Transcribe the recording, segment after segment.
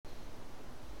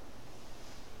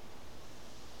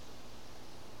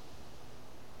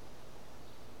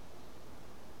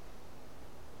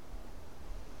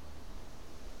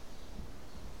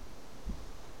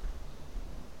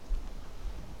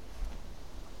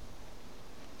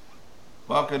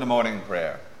Welcome to morning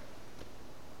prayer.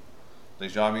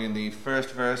 Please join me in the first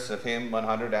verse of hymn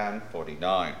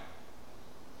 149.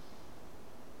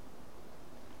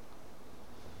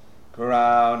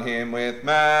 Crown him with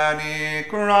many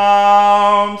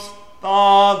crowns, the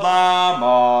Lamb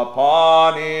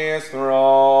upon his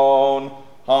throne.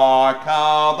 Hark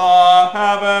how the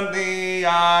heavenly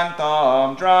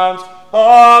anthem drowns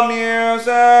the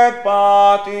music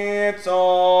but its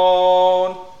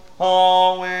own.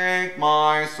 Awake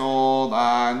my soul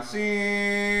and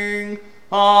sing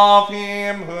of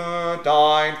him who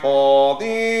died for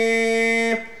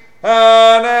thee,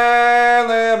 and hail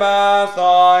him as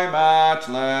thy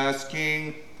matchless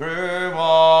King through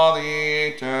all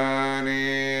eternity.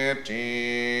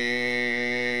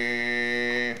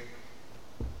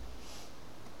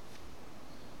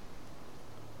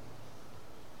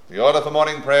 The order for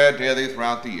morning prayer daily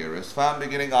throughout the year is found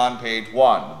beginning on page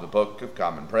 1 of the Book of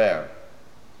Common Prayer.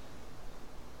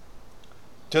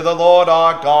 To the Lord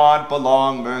our God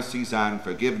belong mercies and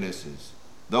forgivenesses,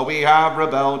 though we have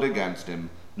rebelled against him,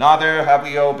 neither have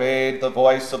we obeyed the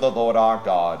voice of the Lord our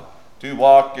God, to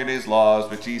walk in his laws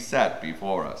which he set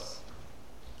before us.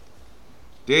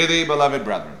 Dearly beloved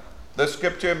brethren, the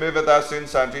Scripture moveth us in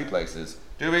sundry places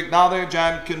to acknowledge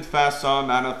and confess our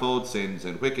manifold sins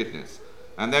and wickedness,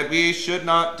 and that we should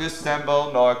not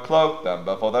dissemble nor cloak them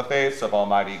before the face of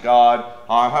Almighty God,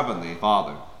 our heavenly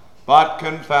Father, but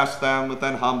confess them with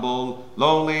an humble,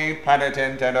 lowly,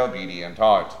 penitent, and obedient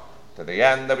heart, to the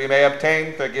end that we may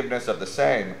obtain forgiveness of the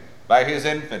same by his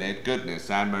infinite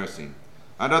goodness and mercy.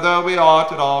 And although we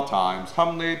ought at all times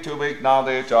humbly to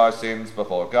acknowledge our sins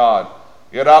before God,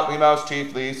 yet ought we most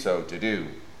chiefly so to do,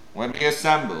 when we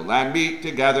assemble and meet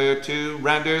together to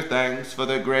render thanks for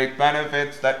the great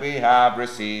benefits that we have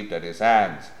received at his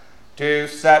hands, to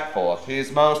set forth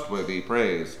his most worthy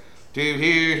praise, to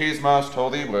hear his most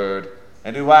holy word,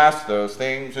 and to ask those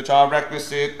things which are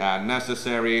requisite and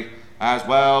necessary, as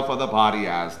well for the body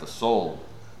as the soul.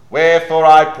 Wherefore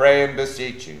I pray and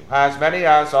beseech you, as many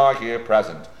as are here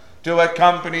present, to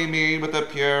accompany me with a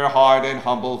pure heart and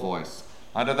humble voice,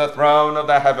 under the throne of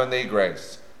the heavenly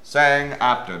grace, saying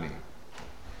after me: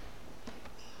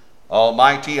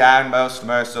 Almighty and most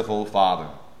merciful Father,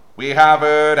 we have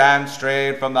erred and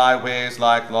strayed from thy ways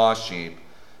like lost sheep.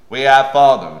 We have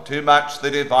followed too much the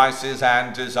devices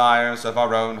and desires of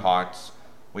our own hearts.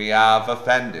 We have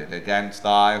offended against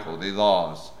thy holy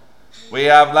laws. We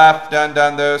have left and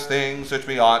done those things which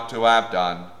we ought to have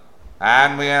done,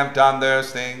 and we have done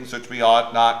those things which we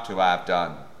ought not to have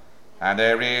done, and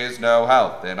there is no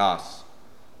health in us.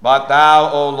 But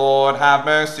thou, O Lord, have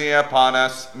mercy upon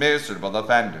us, miserable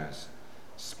offenders.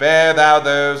 Spare thou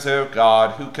those, O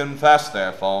God, who confess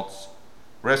their faults.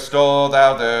 Restore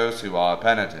thou those who are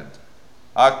penitent,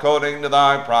 according to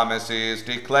thy promises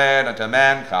declared unto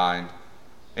mankind,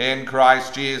 in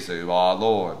Christ Jesus our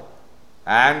Lord.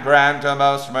 And grant, O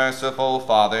most merciful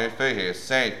Father, for his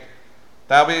sake,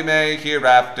 that we may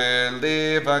hereafter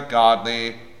live a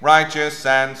godly, righteous,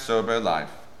 and sober life,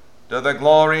 to the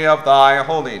glory of thy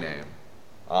holy name.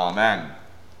 Amen.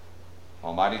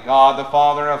 Almighty God, the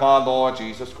Father of our Lord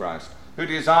Jesus Christ, who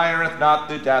desireth not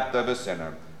the death of a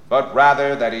sinner, but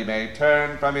rather that he may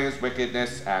turn from his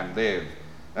wickedness and live,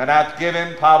 and hath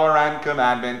given power and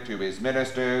commandment to his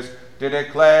ministers to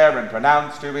declare and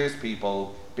pronounce to his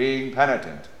people, being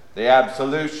penitent, the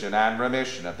absolution and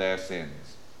remission of their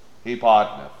sins. He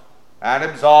pardoneth and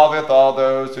absolveth all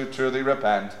those who truly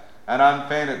repent and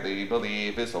unfeignedly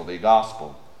believe his holy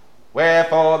gospel.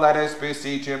 Wherefore let us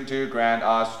beseech him to grant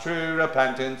us true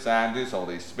repentance and his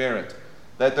Holy Spirit,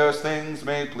 that those things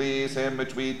may please him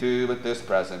which we do at this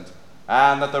present,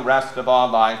 and that the rest of our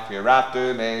life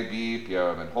hereafter may be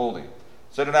pure and holy,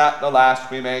 so that at the last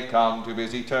we may come to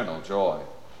his eternal joy,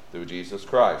 through Jesus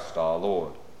Christ our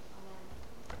Lord.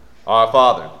 Our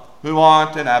Father, who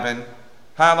art in heaven,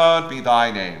 hallowed be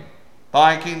thy name.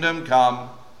 Thy kingdom come,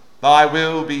 thy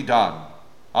will be done,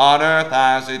 on earth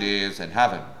as it is in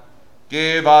heaven.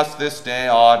 Give us this day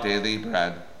our daily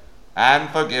bread, and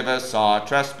forgive us our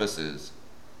trespasses,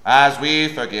 as we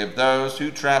forgive those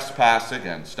who trespass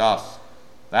against us.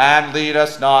 And lead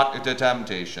us not into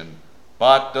temptation,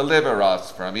 but deliver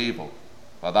us from evil.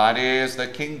 For thine is the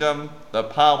kingdom, the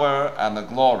power, and the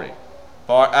glory,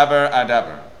 forever and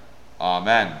ever.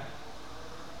 Amen.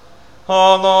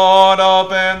 O Lord,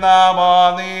 open thou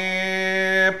our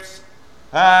lips,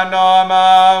 and our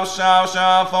mouth shall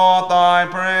shout forth thy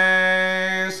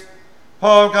praise.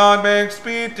 O God, make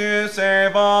speed to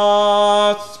save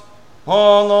us.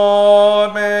 O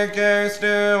Lord, make haste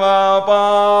to help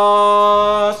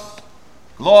us.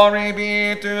 Glory Glory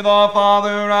be to the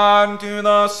Father, and to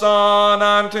the Son,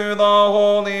 and to the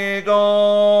Holy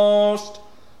Ghost,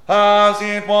 as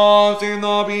it was in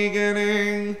the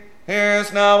beginning,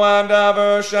 is now, and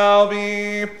ever shall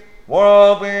be,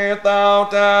 world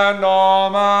without end.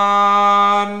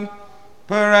 Amen.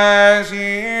 Praise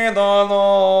ye the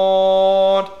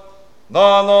Lord. The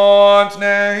Lord's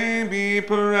name be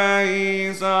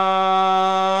praised.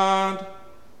 Number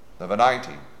 90.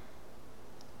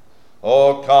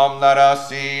 O come, let us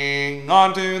sing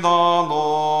unto the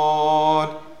Lord.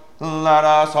 Let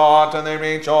us heartily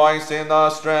rejoice in the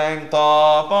strength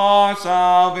of our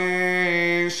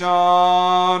salvation.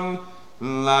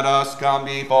 Let us come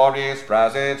before his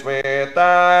presence with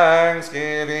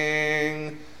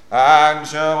thanksgiving, and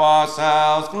show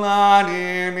ourselves glad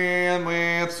in him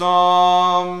with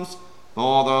psalms.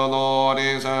 For the Lord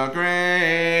is a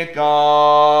great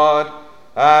God,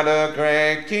 and a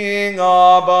great King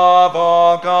above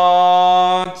all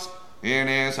gods. In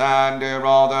his hand are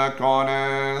all the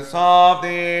corners of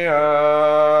the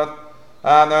earth,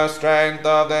 and the strength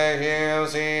of the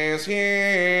hills is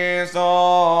his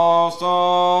also.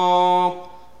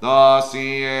 The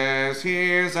sea is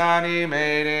his, and he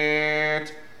made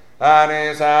it, and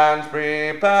his hands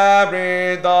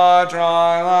prepared the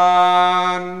dry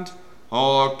land.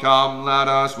 Oh, come, let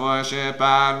us worship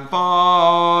and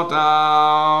fall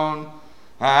down,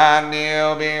 and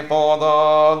kneel before the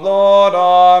Lord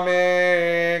our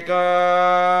Maker.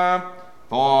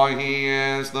 For he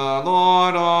is the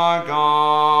Lord our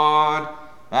God,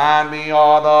 and we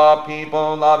are the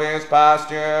people of his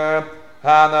pasture,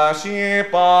 and the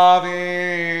sheep of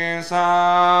his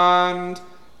hand.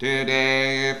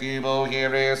 Today, if you will hear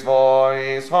his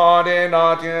voice, harden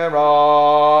not your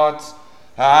hearts,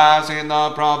 as in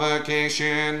the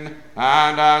provocation,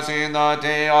 and as in the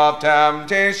day of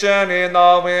temptation in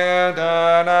the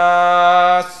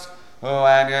wilderness,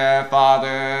 when your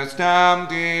fathers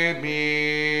tempted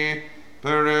me,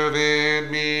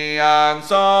 proved me, and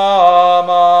saw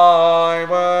my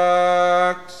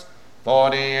works.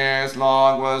 40 years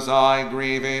long was I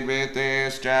grieved with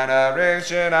this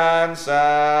generation, and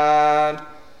said,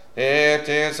 It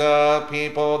is a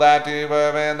people that do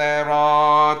err in their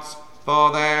hearts,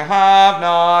 for they have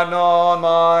not known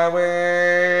my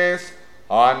ways,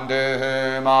 unto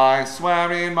whom I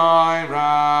swear in my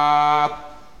wrath,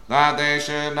 that they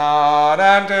should not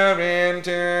enter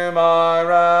into my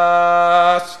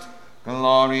rest.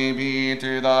 Glory be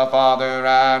to the Father,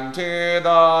 and to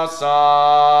the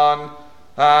Son,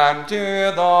 and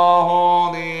to the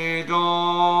Holy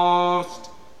Ghost,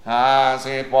 as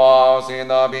it was in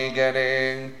the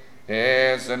beginning,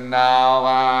 is now,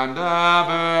 and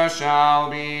ever shall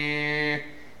be,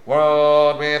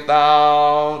 world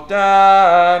without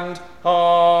end.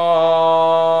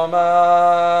 Amen.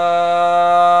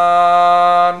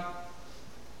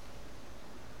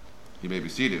 You may be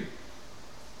seated.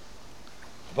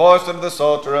 The portion of the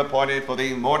Psalter appointed for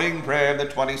the morning prayer of the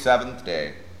 27th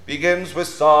day begins with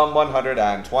Psalm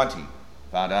 120,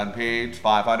 found on page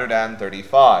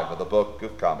 535 of the Book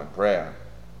of Common Prayer.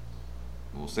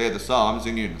 We'll say the Psalms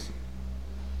in unison.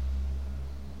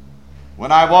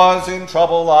 When I was in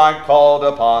trouble, I called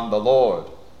upon the Lord,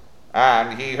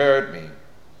 and he heard me.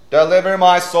 Deliver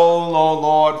my soul, O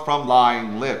Lord, from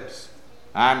lying lips,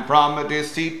 and from a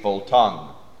deceitful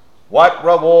tongue. What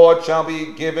reward shall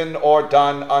be given or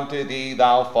done unto thee,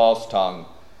 thou false tongue?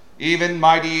 Even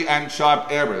mighty and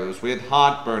sharp arrows with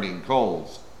hot burning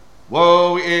coals.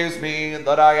 Woe is me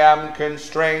that I am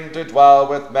constrained to dwell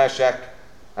with Meshech,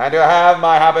 and to have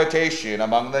my habitation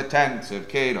among the tents of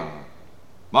Kedar.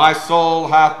 My soul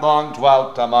hath long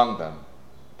dwelt among them,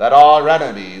 that are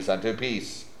enemies unto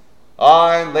peace.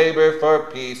 I labor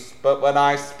for peace, but when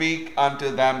I speak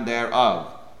unto them thereof,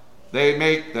 they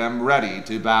make them ready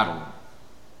to battle.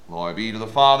 Glory be to the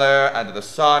Father, and to the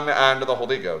Son, and to the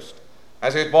Holy Ghost,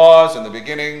 as it was in the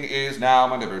beginning, is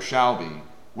now, and ever shall be,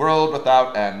 world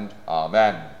without end.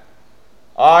 Amen.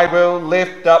 I will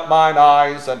lift up mine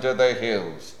eyes unto the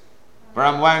hills,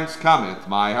 from whence cometh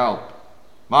my help.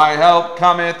 My help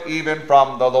cometh even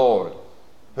from the Lord,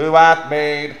 who hath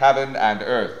made heaven and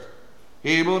earth.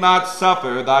 He will not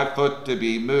suffer thy foot to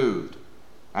be moved,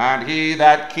 and he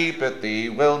that keepeth thee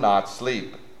will not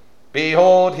sleep.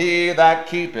 Behold, he that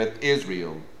keepeth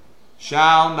Israel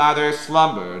shall neither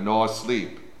slumber nor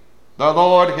sleep. The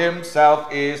Lord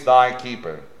himself is thy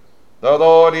keeper. The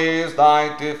Lord is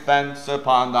thy defense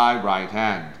upon thy right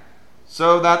hand,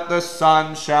 so that the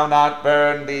sun shall not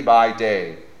burn thee by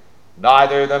day,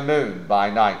 neither the moon by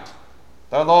night.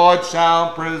 The Lord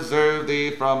shall preserve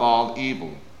thee from all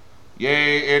evil.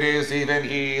 Yea, it is even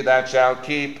he that shall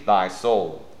keep thy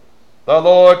soul. The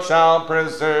Lord shall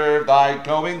preserve thy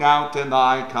going out and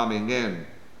thy coming in,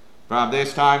 from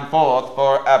this time forth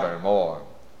for evermore.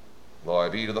 Glory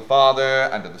be to the Father,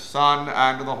 and to the Son,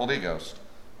 and to the Holy Ghost,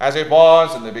 as it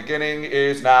was in the beginning,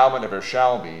 is now, and ever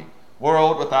shall be,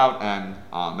 world without end.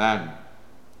 Amen.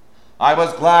 I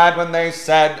was glad when they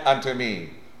said unto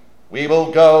me, We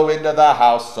will go into the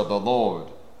house of the Lord.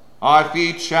 Our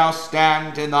feet shall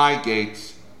stand in thy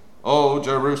gates, O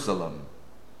Jerusalem.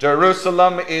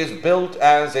 Jerusalem is built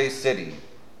as a city,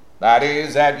 that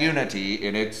is at unity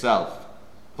in itself.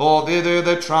 For thither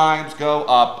the tribes go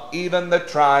up, even the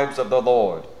tribes of the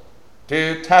Lord,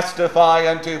 to testify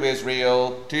unto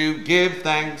Israel, to give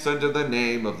thanks unto the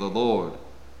name of the Lord.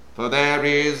 For there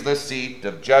is the seat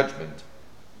of judgment,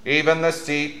 even the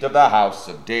seat of the house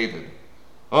of David.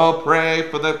 O pray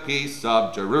for the peace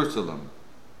of Jerusalem.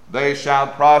 They shall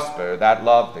prosper that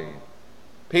love thee.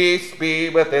 Peace be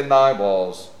within thy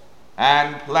walls,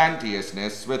 and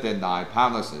plenteousness within thy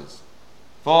palaces.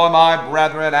 For my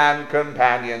brethren and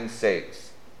companions'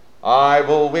 sakes, I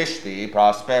will wish thee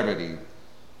prosperity.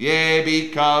 Yea,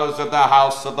 because of the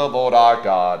house of the Lord our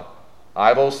God,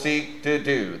 I will seek to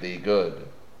do thee good.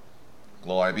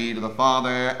 Glory be to the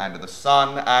Father, and to the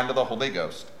Son, and to the Holy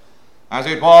Ghost, as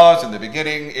it was in the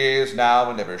beginning, is now,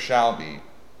 and ever shall be,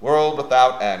 world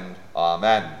without end.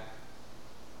 Amen.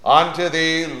 Unto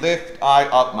thee lift I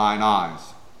up mine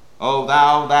eyes, O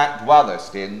thou that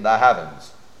dwellest in the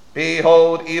heavens.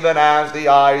 Behold, even as the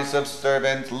eyes of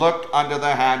servants look unto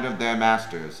the hand of their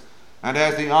masters, and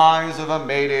as the eyes of a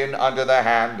maiden unto the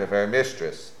hand of her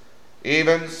mistress,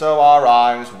 even so our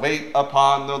eyes wait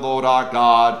upon the Lord our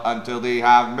God, until he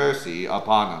have mercy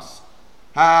upon us.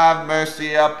 Have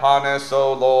mercy upon us,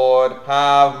 O Lord,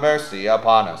 have mercy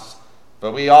upon us,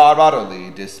 for we are utterly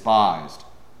despised.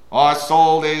 Our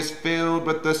soul is filled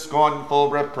with the scornful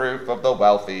reproof of the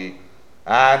wealthy,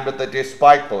 and with the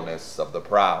despitefulness of the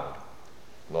proud.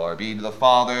 Glory be to the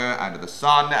Father, and to the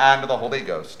Son, and to the Holy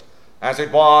Ghost, as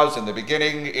it was in the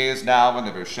beginning, is now, and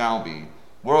ever shall be,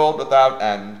 world without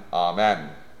end.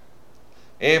 Amen.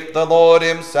 If the Lord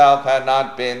himself had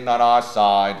not been on our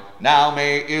side, now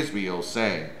may Israel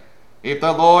say, if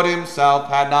the Lord himself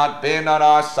had not been on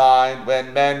our side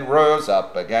when men rose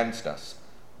up against us,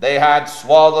 they had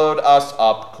swallowed us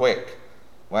up quick,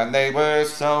 when they were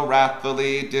so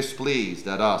wrathfully displeased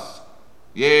at us.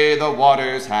 Yea, the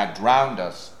waters had drowned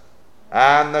us,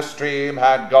 and the stream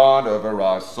had gone over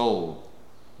our soul.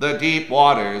 The deep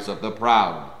waters of the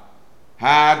proud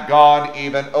had gone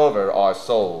even over our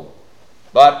soul.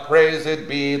 But praised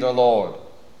be the Lord,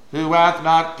 who hath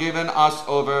not given us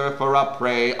over for a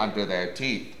prey unto their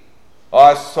teeth.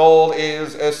 Our soul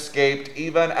is escaped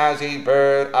even as a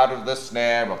bird out of the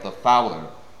snare of the fowler.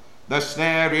 The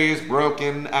snare is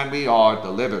broken, and we are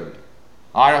delivered.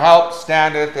 Our help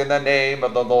standeth in the name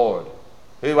of the Lord,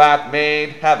 who hath made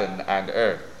heaven and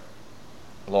earth.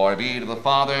 Glory be to the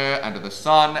Father, and to the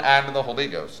Son, and to the Holy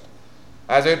Ghost,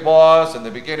 as it was in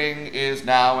the beginning, is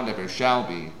now, and ever shall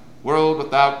be, world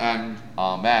without end.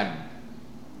 Amen.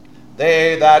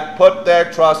 They that put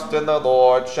their trust in the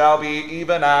Lord shall be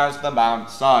even as the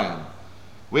Mount Sion,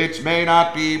 which may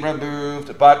not be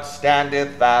removed, but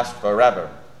standeth fast forever.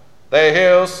 The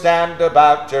hills stand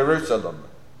about Jerusalem.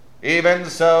 Even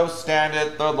so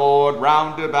standeth the Lord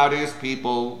round about his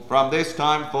people from this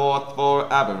time forth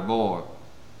for evermore.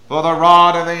 For the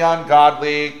rod of the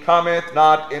ungodly cometh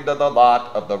not into the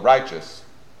lot of the righteous,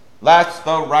 lest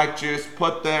the righteous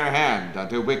put their hand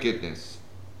unto wickedness.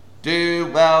 Do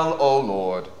well, O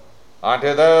Lord,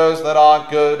 unto those that are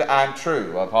good and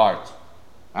true of heart.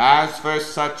 As for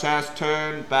such as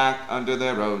turn back unto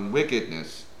their own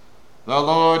wickedness, the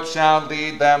Lord shall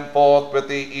lead them forth with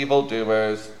the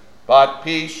evildoers, but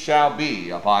peace shall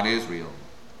be upon Israel.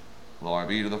 Glory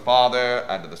be to the Father,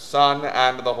 and to the Son,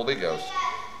 and to the Holy Ghost,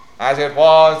 as it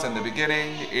was in the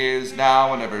beginning, is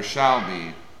now, and ever shall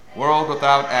be, world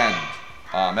without end.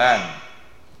 Amen.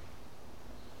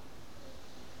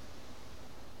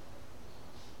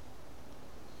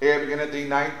 Here begin at the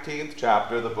 19th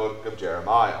chapter of the book of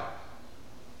Jeremiah.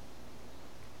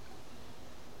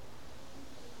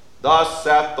 Thus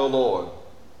saith the Lord,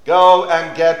 Go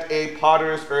and get a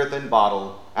potter's earthen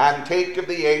bottle, and take of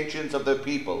the ancients of the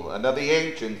people, and of the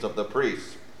ancients of the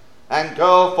priests, and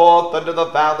go forth unto the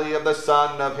valley of the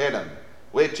son of Hinnom,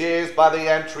 which is by the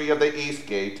entry of the east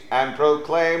gate, and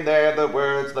proclaim there the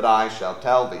words that I shall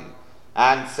tell thee,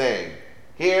 and say,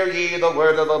 Hear ye the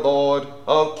word of the Lord,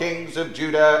 O kings of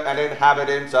Judah and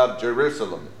inhabitants of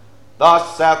Jerusalem.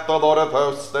 Thus saith the Lord of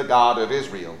hosts, the God of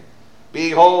Israel,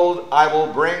 Behold, I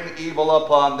will bring evil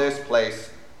upon this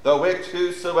place, the which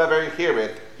whosoever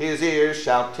heareth, his ears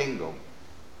shall tingle.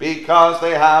 because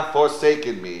they have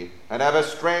forsaken me, and have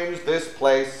estranged this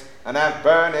place, and have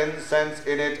burned incense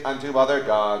in it unto other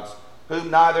gods, whom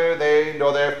neither they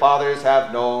nor their fathers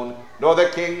have known, nor the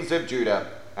kings of Judah,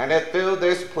 and have filled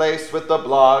this place with the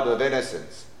blood of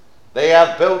innocents. They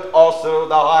have built also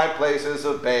the high places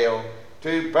of Baal,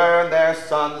 to burn their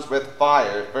sons with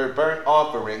fire for burnt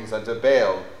offerings unto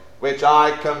Baal, which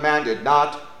I commanded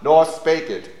not, nor spake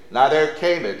it, neither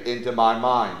came it into my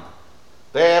mind.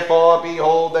 Therefore,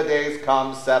 behold, the days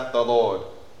come, saith the Lord,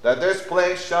 that this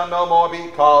place shall no more be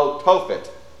called Tophet,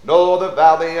 nor the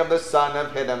valley of the son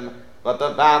of Hinnom, but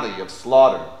the valley of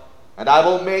slaughter. And I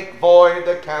will make void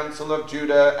the counsel of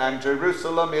Judah and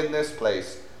Jerusalem in this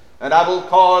place, and I will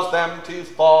cause them to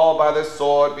fall by the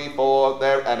sword before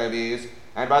their enemies,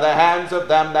 and by the hands of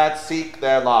them that seek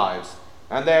their lives.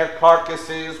 And their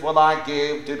carcasses will I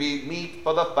give to be meat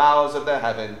for the fowls of the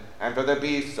heaven, and for the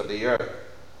beasts of the earth.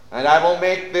 And I will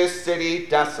make this city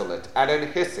desolate and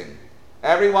an hissing.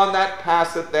 Every one that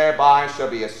passeth thereby shall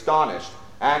be astonished,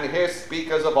 and hiss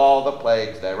because of all the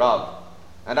plagues thereof.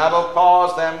 And I will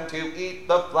cause them to eat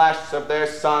the flesh of their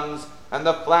sons, and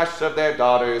the flesh of their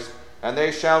daughters, and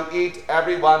they shall eat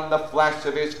every one the flesh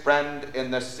of his friend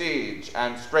in the siege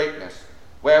and straitness,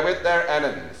 wherewith their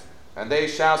enemies, and they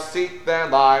shall seek their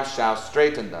lives, shall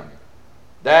straiten them.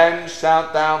 Then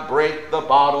shalt thou break the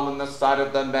bottle in the sight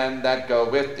of the men that go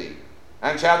with thee,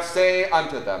 and shalt say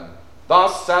unto them,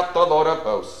 Thus saith the Lord of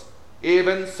hosts,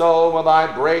 Even so will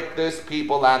I break this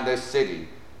people and this city,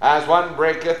 as one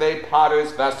breaketh a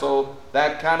potter's vessel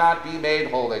that cannot be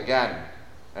made whole again.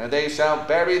 And they shall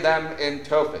bury them in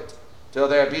Tophet, till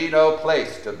there be no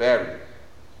place to bury.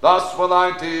 Thus will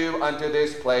I do unto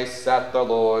this place, saith the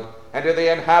Lord, and to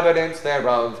the inhabitants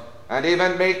thereof, and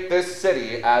even make this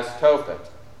city as Tophet.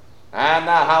 And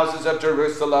the houses of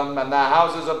Jerusalem and the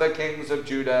houses of the kings of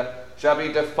Judah shall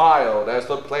be defiled as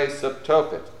the place of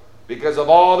Tophet, because of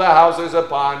all the houses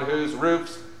upon whose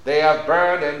roofs they have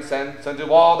burned incense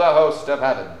unto all the host of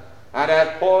heaven, and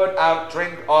have poured out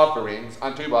drink offerings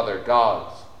unto other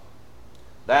gods.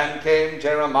 Then came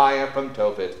Jeremiah from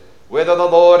Tophet, whither the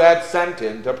Lord had sent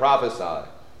him to prophesy.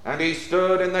 And he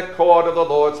stood in the court of the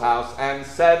Lord's house, and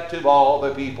said to all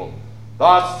the people,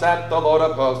 Thus saith the Lord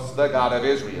of hosts, the God of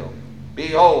Israel,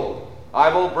 Behold,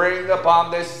 I will bring upon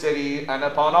this city and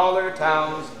upon all her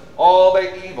towns all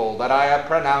the evil that I have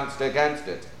pronounced against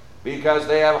it, because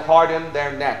they have hardened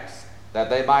their necks, that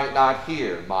they might not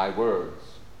hear my words.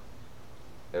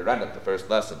 There endeth the first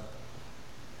lesson.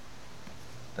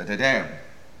 The Te Deum.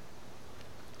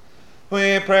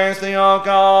 We praise thee, O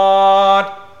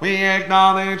God. We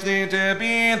acknowledge thee to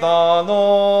be the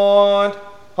Lord.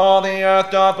 All the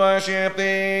earth doth worship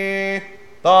thee,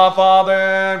 the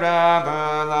Father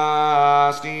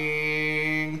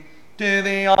everlasting. To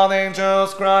thee all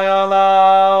angels cry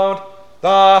aloud,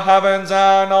 the heavens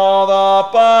and all the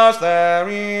parts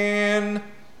therein.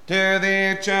 To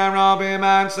thee cherubim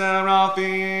and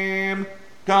seraphim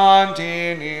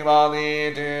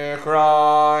continually do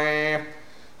cry,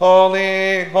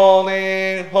 Holy,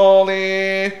 holy,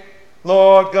 holy,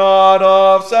 Lord God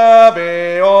of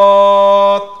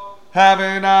Sabaoth.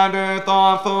 Heaven and earth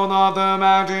are full of the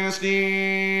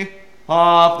majesty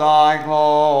of thy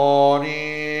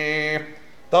glory.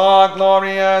 The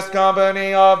glorious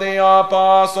company of the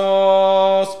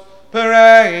apostles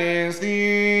praise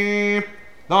thee.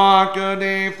 The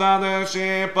goodly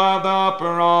fellowship of the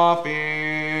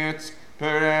prophets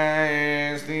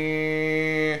praise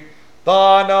thee.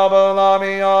 The noble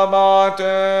army of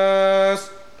martyrs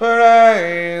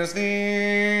praise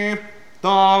thee.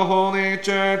 The holy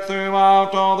church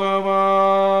throughout all the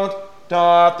world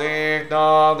doth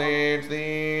acknowledge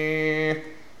thee.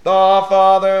 The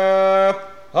Father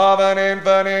of an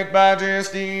infinite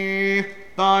majesty,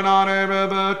 thine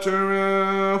honorable,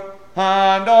 true,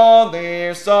 and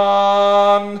only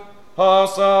Son,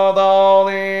 also the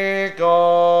Holy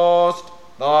Ghost,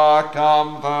 the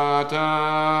Comforter.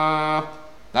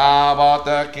 Thou art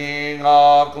the King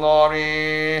of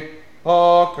glory,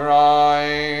 O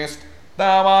Christ.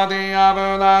 Thou art the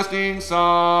everlasting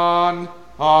Son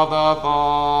of the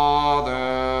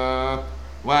Father.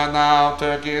 When thou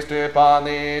tookest upon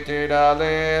thee to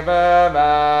deliver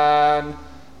man,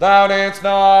 thou didst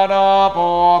not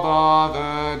abhor the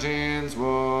Virgin's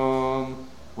womb.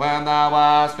 When thou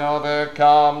hast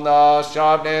overcome the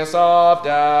sharpness of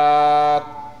death,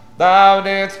 thou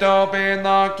didst open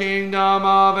the kingdom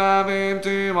of heaven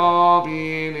to all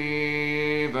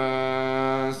believers.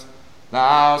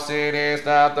 Thou sittest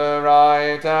at the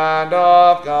right hand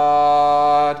of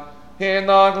God, in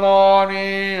the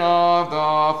glory of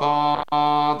the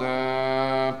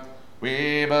Father.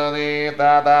 We believe believe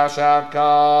that thou shalt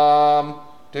come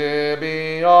to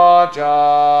be our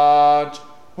judge.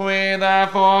 We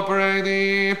therefore pray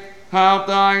thee, help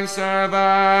thy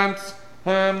servants,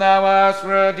 whom thou hast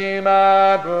redeemed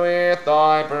with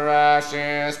thy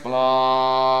precious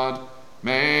blood.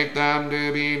 Make them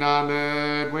to be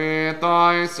numbered with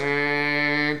thy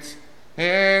saints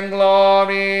in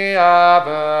glory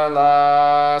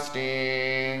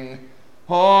everlasting.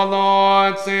 O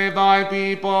Lord, save thy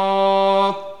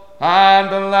people, and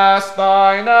bless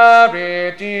thine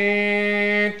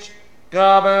heritage.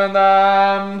 Govern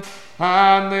them,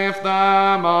 and lift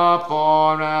them up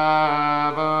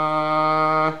forever.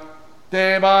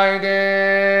 Day by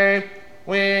day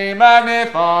we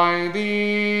magnify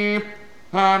thee,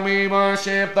 and we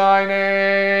worship thy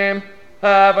name,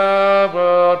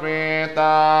 everward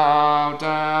without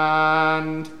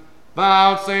end.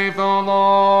 Vouchsafe, O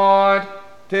Lord,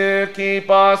 to keep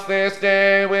us this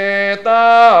day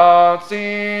without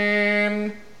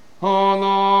sin. O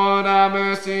Lord, have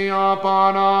mercy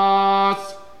upon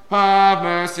us, have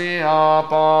mercy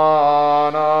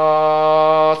upon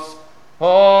us.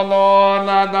 O Lord,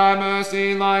 let thy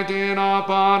mercy lighten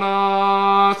upon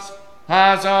us,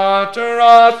 as our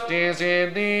trust is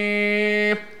in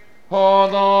thee. O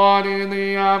Lord, in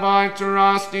thee have I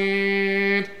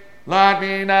trusted, let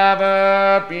me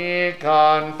never be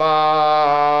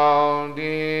confounded.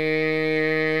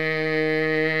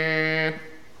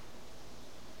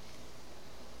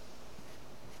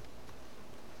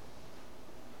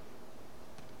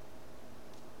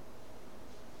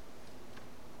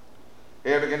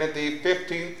 Here beginneth the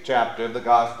 15th chapter of the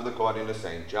Gospel according to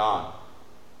St. John.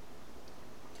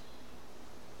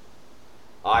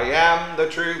 I am the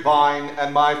true vine,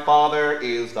 and my Father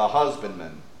is the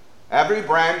husbandman. Every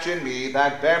branch in me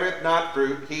that beareth not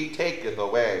fruit, he taketh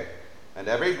away. And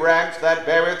every branch that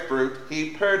beareth fruit, he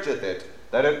purgeth it,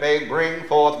 that it may bring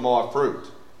forth more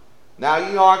fruit. Now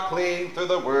ye are clean through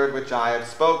the word which I have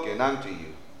spoken unto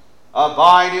you.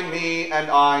 Abide in me, and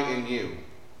I in you.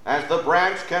 As the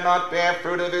branch cannot bear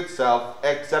fruit of itself,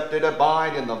 except it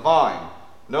abide in the vine,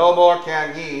 no more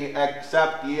can ye,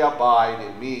 except ye abide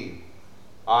in me.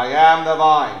 I am the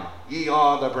vine, ye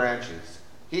are the branches.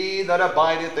 He that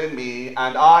abideth in me,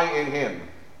 and I in him,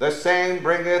 the same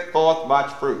bringeth forth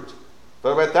much fruit.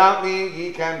 For without me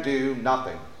ye can do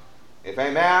nothing. If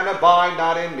a man abide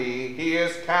not in me, he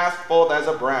is cast forth as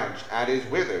a branch, and is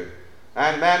withered,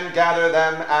 and men gather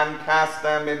them and cast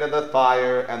them into the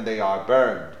fire, and they are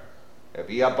burned. If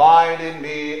ye abide in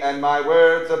me, and my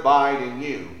words abide in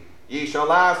you, ye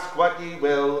shall ask what ye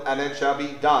will, and it shall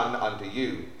be done unto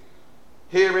you.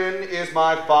 Herein is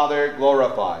my Father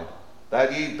glorified,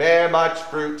 that ye bear much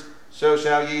fruit, so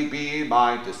shall ye be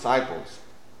my disciples.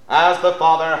 As the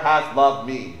Father hath loved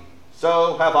me,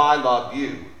 so have I loved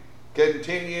you.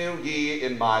 Continue ye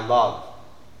in my love.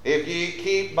 If ye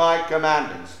keep my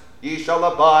commandments, ye shall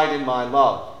abide in my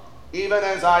love, even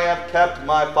as I have kept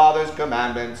my Father's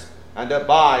commandments, and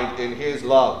abide in his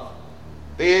love.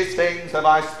 These things have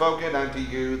I spoken unto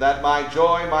you, that my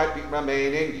joy might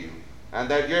remain in you, and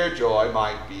that your joy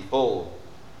might be full.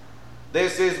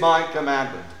 This is my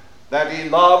commandment, that ye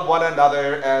love one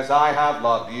another as I have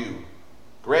loved you.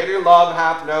 Greater love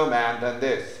hath no man than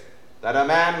this, that a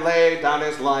man lay down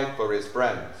his life for his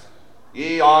friends.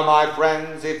 Ye are my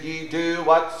friends, if ye do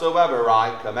whatsoever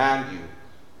I command you.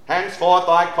 Henceforth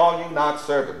I call you not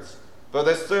servants, for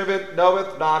the servant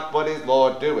knoweth not what his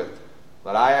Lord doeth,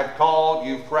 but I have called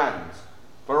you friends.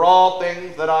 For all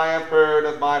things that I have heard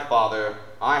of my Father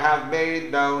I have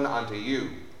made known unto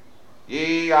you.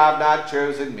 Ye have not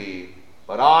chosen me,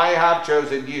 but I have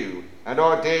chosen you, and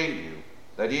ordained you,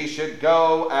 that ye should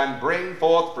go and bring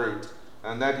forth fruit,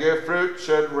 and that your fruit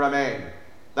should remain,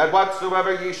 that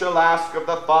whatsoever ye shall ask of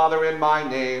the Father in my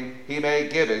name, he may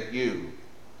give it you.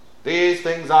 These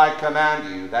things I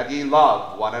command you, that ye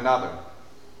love one another.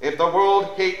 If the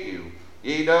world hate you,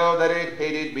 ye know that it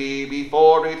hated me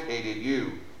before it hated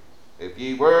you. If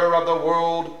ye were of the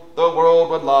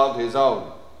world would love his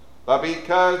own. But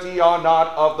because ye are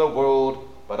not of the world,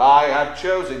 but I have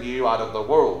chosen you out of the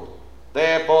world,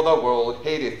 therefore the world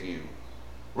hateth you.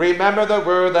 Remember the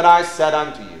word that I said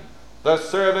unto you, the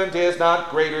servant is not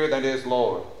greater than his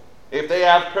Lord. If they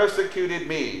have persecuted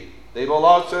me, they will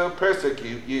also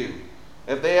persecute you.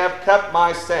 If they have kept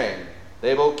my saying,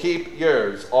 they will keep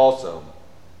yours also.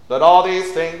 But all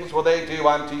these things will they do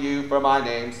unto you for my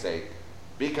name's sake,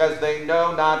 because they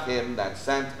know not him that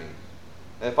sent me.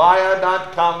 If I had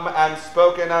not come and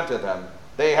spoken unto them,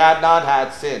 they had not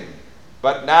had sin,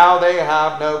 but now they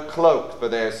have no cloak for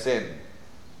their sin.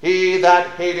 He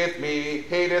that hateth me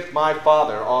hateth my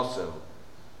Father also.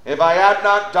 If I had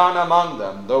not done among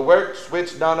them the works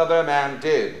which none other man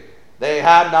did, they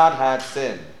had not had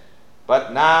sin.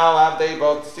 But now have they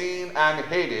both seen and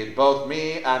hated both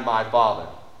me and my Father.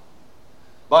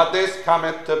 But this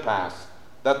cometh to pass,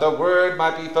 that the word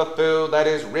might be fulfilled that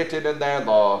is written in their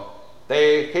law,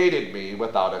 they hated me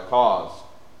without a cause.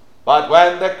 But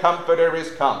when the Comforter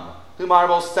is come, whom I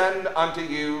will send unto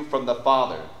you from the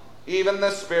Father, even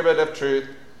the Spirit of truth,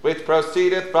 which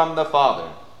proceedeth from the Father,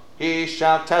 he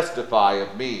shall testify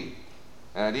of me.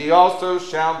 And he also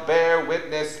shall bear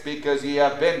witness, because ye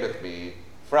have been with me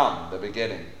from the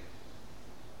beginning.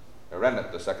 Here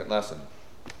endeth the second lesson.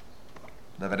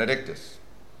 The Benedictus.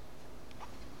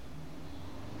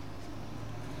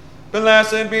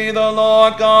 Blessed be the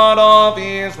Lord God of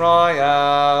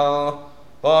Israel,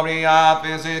 for he hath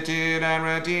visited and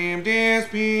redeemed his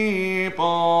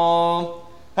people,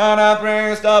 and hath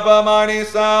raised up a mighty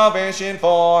salvation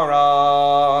for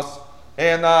us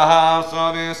in the house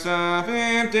of his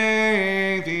servant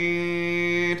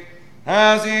David,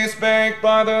 as he spake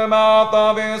by the mouth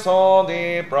of his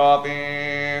holy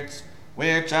prophets,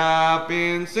 which have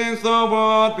been since the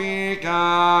world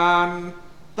began,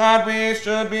 that we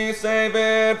should be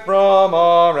saved from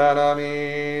our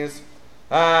enemies,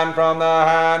 and from the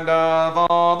hand of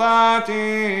all that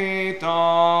hate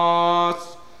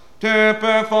us, to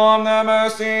perform the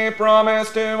mercy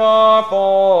promised to our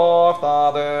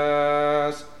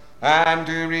forefathers, and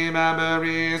to remember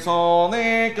his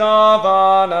holy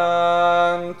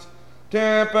covenant,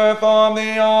 to perform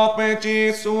the oath which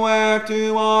he sware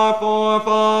to our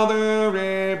forefather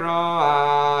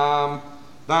Abraham,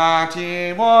 that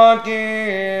he would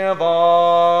give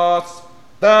us,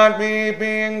 that we,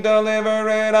 being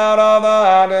delivered out of the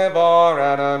hand of our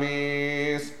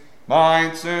enemies,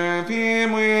 might serve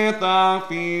him without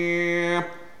fear,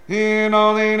 in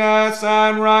holiness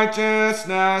and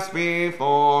righteousness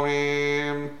before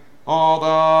him, all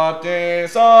the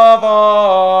days of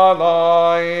our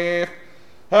life.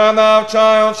 And thou,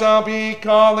 child, shalt be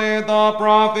called the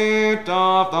prophet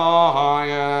of the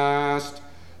highest.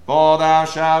 For thou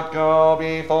shalt go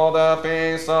before the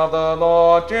face of the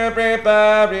Lord to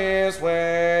prepare his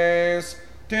ways,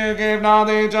 to give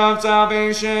knowledge of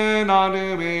salvation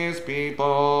unto his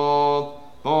people,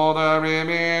 for the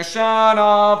remission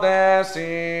of their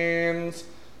sins,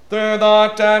 through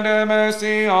the tender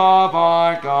mercy of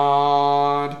our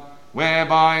God,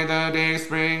 whereby the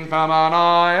dayspring from on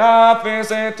high hath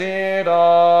visited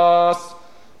us,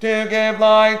 to give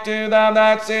light to them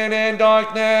that sit in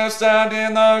darkness and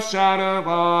in the shadow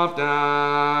of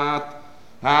death,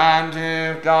 and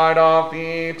to guide our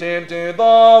feet into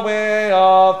the way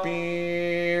of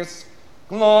peace.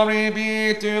 Glory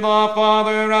be to the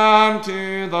Father, and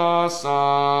to the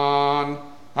Son,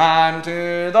 and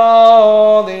to the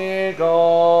Holy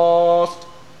Ghost,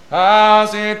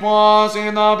 as it was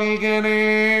in the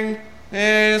beginning,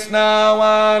 is now,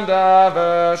 and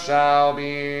ever shall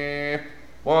be,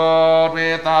 world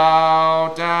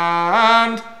without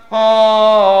end.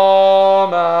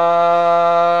 Amen.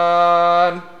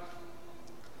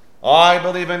 I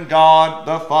believe in God,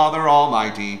 the Father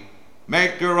Almighty,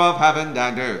 maker of heaven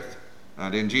and earth,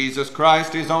 and in Jesus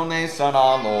Christ, his only Son,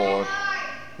 our Lord,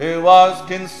 who was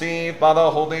conceived by the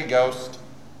Holy Ghost,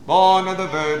 born of the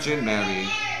Virgin Mary,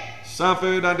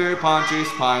 suffered under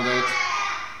Pontius Pilate,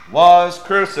 was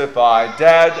crucified,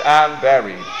 dead, and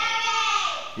buried.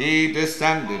 He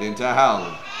descended into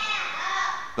hell.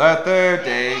 The third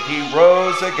day he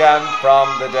rose again from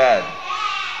the dead.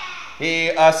 He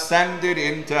ascended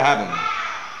into heaven,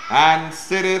 and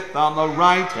sitteth on the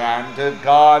right hand of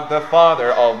God the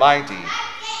Father Almighty.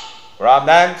 From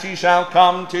thence he shall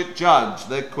come to judge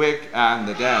the quick and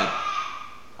the dead.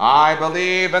 I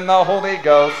believe in the Holy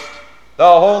Ghost, the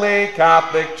Holy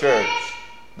Catholic Church,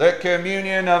 the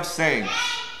communion of saints,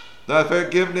 the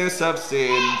forgiveness of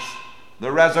sins,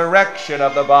 the resurrection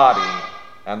of the body,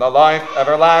 and the life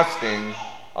everlasting.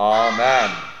 Amen.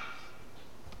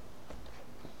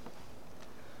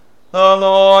 The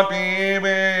Lord be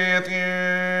with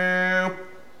you,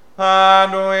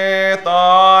 and with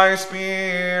thy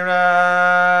spirit.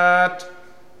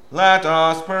 Let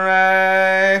us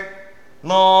pray.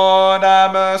 Lord,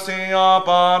 have mercy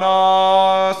upon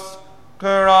us.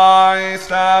 Christ,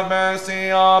 have mercy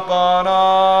upon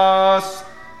us.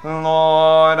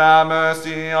 Lord, have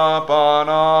mercy upon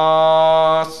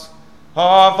us.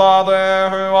 Our Father,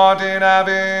 who art in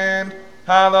heaven,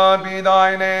 hallowed be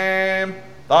thy name.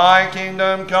 Thy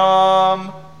kingdom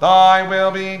come, thy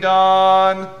will be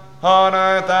done, on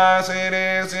earth as it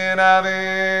is in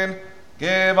heaven.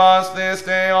 Give us this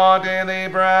day our daily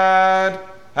bread,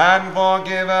 and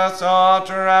forgive us our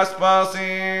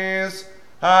trespasses,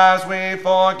 as we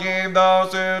forgive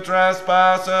those who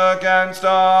trespass against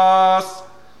us.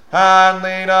 And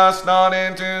lead us not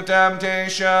into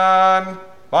temptation,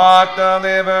 but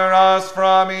deliver us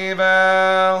from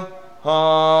evil.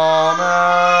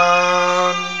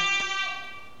 Amen.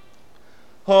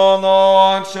 O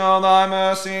Lord, show thy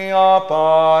mercy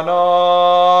upon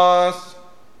us,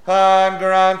 and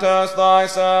grant us thy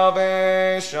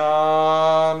salvation.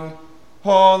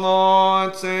 O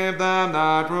Lord, save them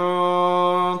that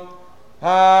rule,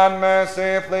 and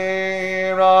mercifully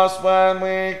hear us when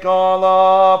we call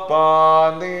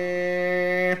upon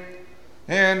thee.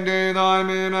 Endue thy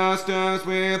ministers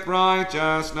with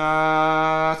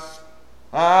righteousness,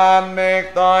 and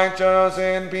make thy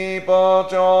chosen people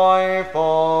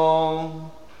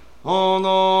joyful. O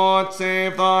Lord,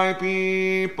 save thy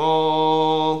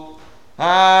people,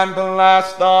 and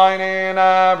bless thine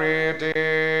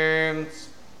inheritance.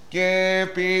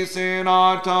 Give peace in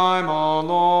our time, O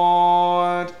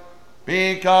Lord,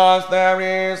 because there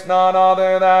is none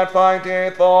other that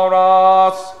fighteth for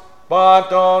us,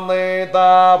 but only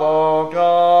thou, O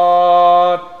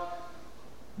God.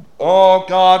 O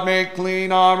God, make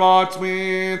clean our hearts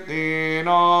within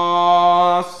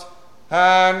us,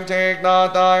 and take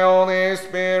not thy Holy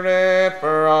Spirit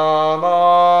from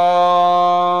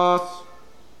us.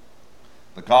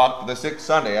 The God for the sixth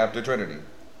Sunday after Trinity.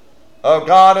 O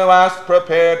God, who hast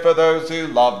prepared for those who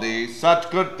love thee such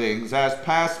good things as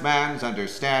pass man's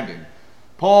understanding,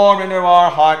 pour into our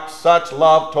hearts such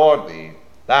love toward thee,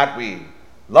 that we,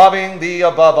 loving thee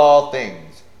above all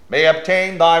things, may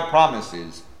obtain thy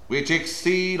promises, which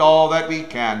exceed all that we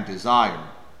can desire,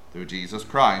 through Jesus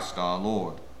Christ our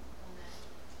Lord.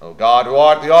 O God, who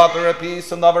art the author of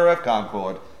peace and lover of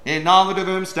concord, in knowledge of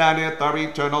whom standeth our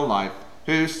eternal life,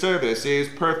 whose service is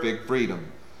perfect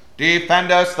freedom, defend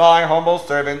us, thy humble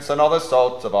servants, and all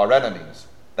assaults of our enemies,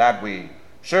 that we,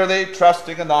 surely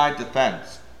trusting in thy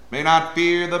defense, may not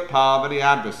fear the power of the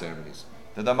adversaries,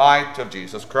 through the might of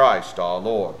Jesus Christ our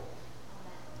Lord.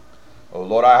 O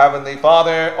Lord, our heavenly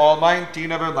Father, almighty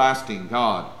and everlasting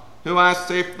God, who hast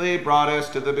safely brought us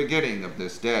to the beginning of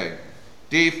this day,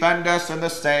 defend us in the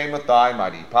same with thy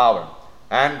mighty power,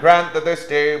 and grant that this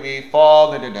day we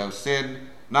fall into no sin,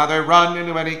 neither run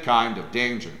into any kind of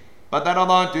danger, but that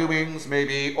all our doings may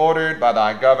be ordered by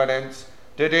thy governance,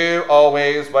 to do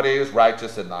always what is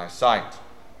righteous in thy sight,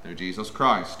 through Jesus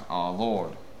Christ our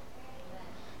Lord.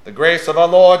 The grace of our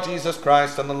Lord Jesus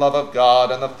Christ, and the love of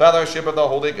God, and the fellowship of the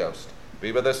Holy Ghost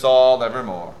be with us all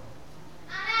evermore.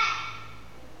 Amen.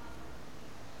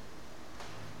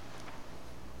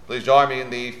 Please join me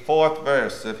in the fourth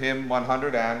verse of hymn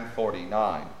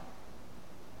 149.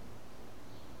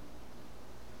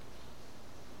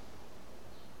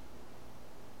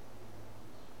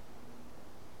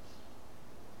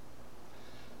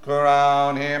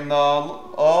 Crown him the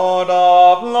Lord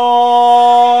of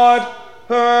Lords,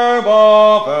 who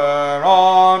over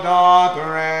all doth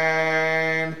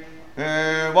reign,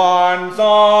 who once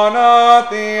on earth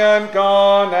the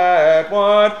incarnate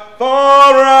Word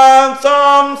for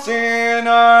ransom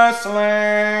sinners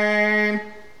slain,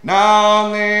 now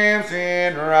lives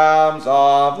in realms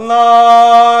of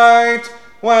light,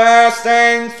 where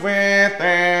saints with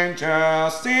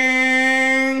angels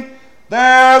sing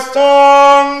their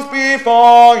songs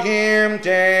before him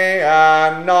day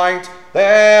and night,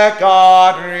 their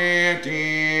God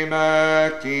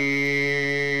Redeemer King.